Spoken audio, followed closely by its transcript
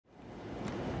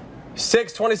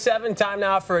6:27, time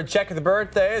now for a check of the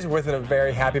birthdays. With a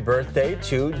very happy birthday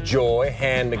to Joy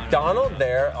Han McDonald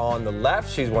there on the left.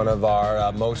 She's one of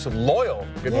our most loyal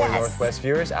Good Morning Northwest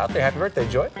viewers out there. Happy birthday,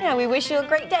 Joy. Yeah, we wish you a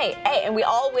great day. Hey, and we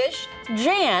all wish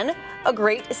Jan a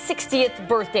great 60th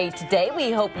birthday today.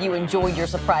 We hope you enjoyed your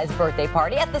surprise birthday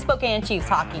party at the Spokane Chiefs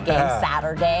hockey game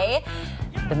Saturday.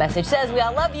 The message says, we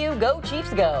all love you. Go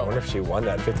Chiefs, go. I wonder if she won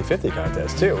that 50-50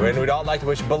 contest, too. And we'd all like to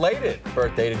wish a belated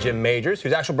birthday to Jim Majors,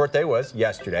 whose actual birthday was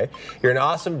yesterday. You're an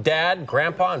awesome dad,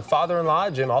 grandpa, and father-in-law.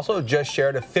 Jim also just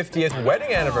shared a 50th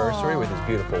wedding anniversary with his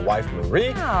beautiful wife, Marie.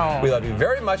 We love you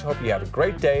very much. Hope you have a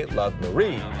great day. Love,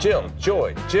 Marie, Jill,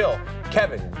 Joy, Jill,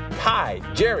 Kevin, Ty,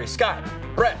 Jerry, Scott,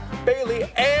 Brett, Bailey,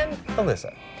 and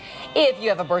Alyssa. If you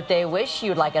have a birthday wish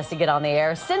you'd like us to get on the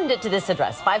air, send it to this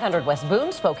address, 500 West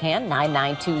Boone, Spokane,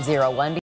 99201.